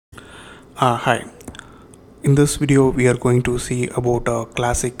Hi. In this video, we are going to see about a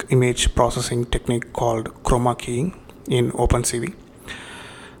classic image processing technique called Chroma Keying in OpenCV.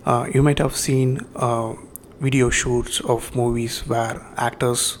 You might have seen video shoots of movies where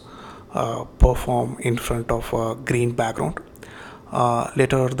actors perform in front of a green background.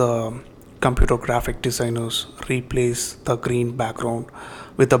 Later, the computer graphic designers replace the green background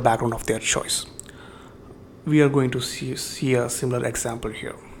with the background of their choice. We are going to see a similar example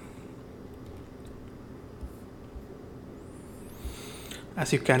here.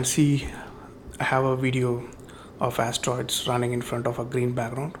 As you can see, I have a video of asteroids running in front of a green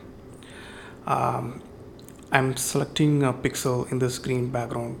background. I'm selecting a pixel in this green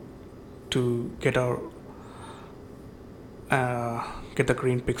background to get the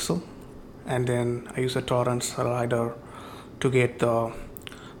green pixel, and then I use a tolerance slider to get the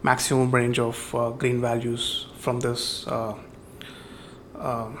maximum range of green values from this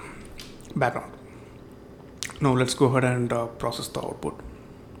background. Now let's go ahead and process the output.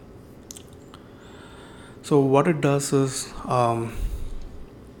 So what it does is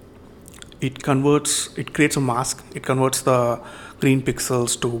it creates a mask. It converts the green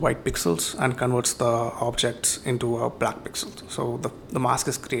pixels to white pixels and converts the objects into a black pixels. So the mask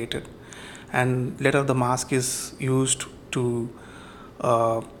is created, and later the mask is used to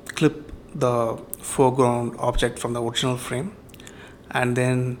clip the foreground object from the original frame, and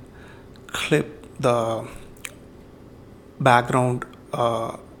then clip the background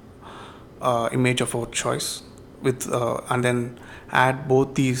image of our choice with and then add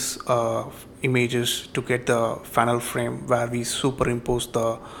both these images to get the final frame where we superimpose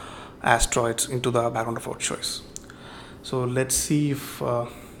the asteroids into the background of our choice. So let's see if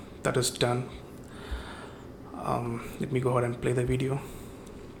that is done. Let me go ahead and play the video.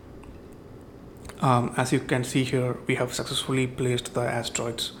 As you can see here, we have successfully placed the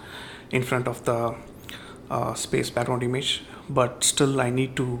asteroids in front of the space background image, but still I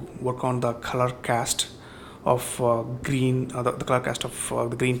need to work on the color cast of green, the color cast of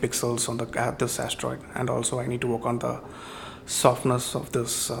the green pixels on this asteroid, and also I need to work on the softness of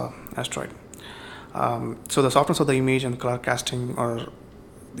this asteroid. So the softness of the image and color casting are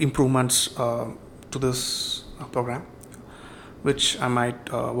improvements to this program, which I might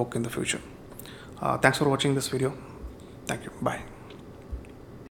work in the future. Thanks for watching this video. Thank you. Bye.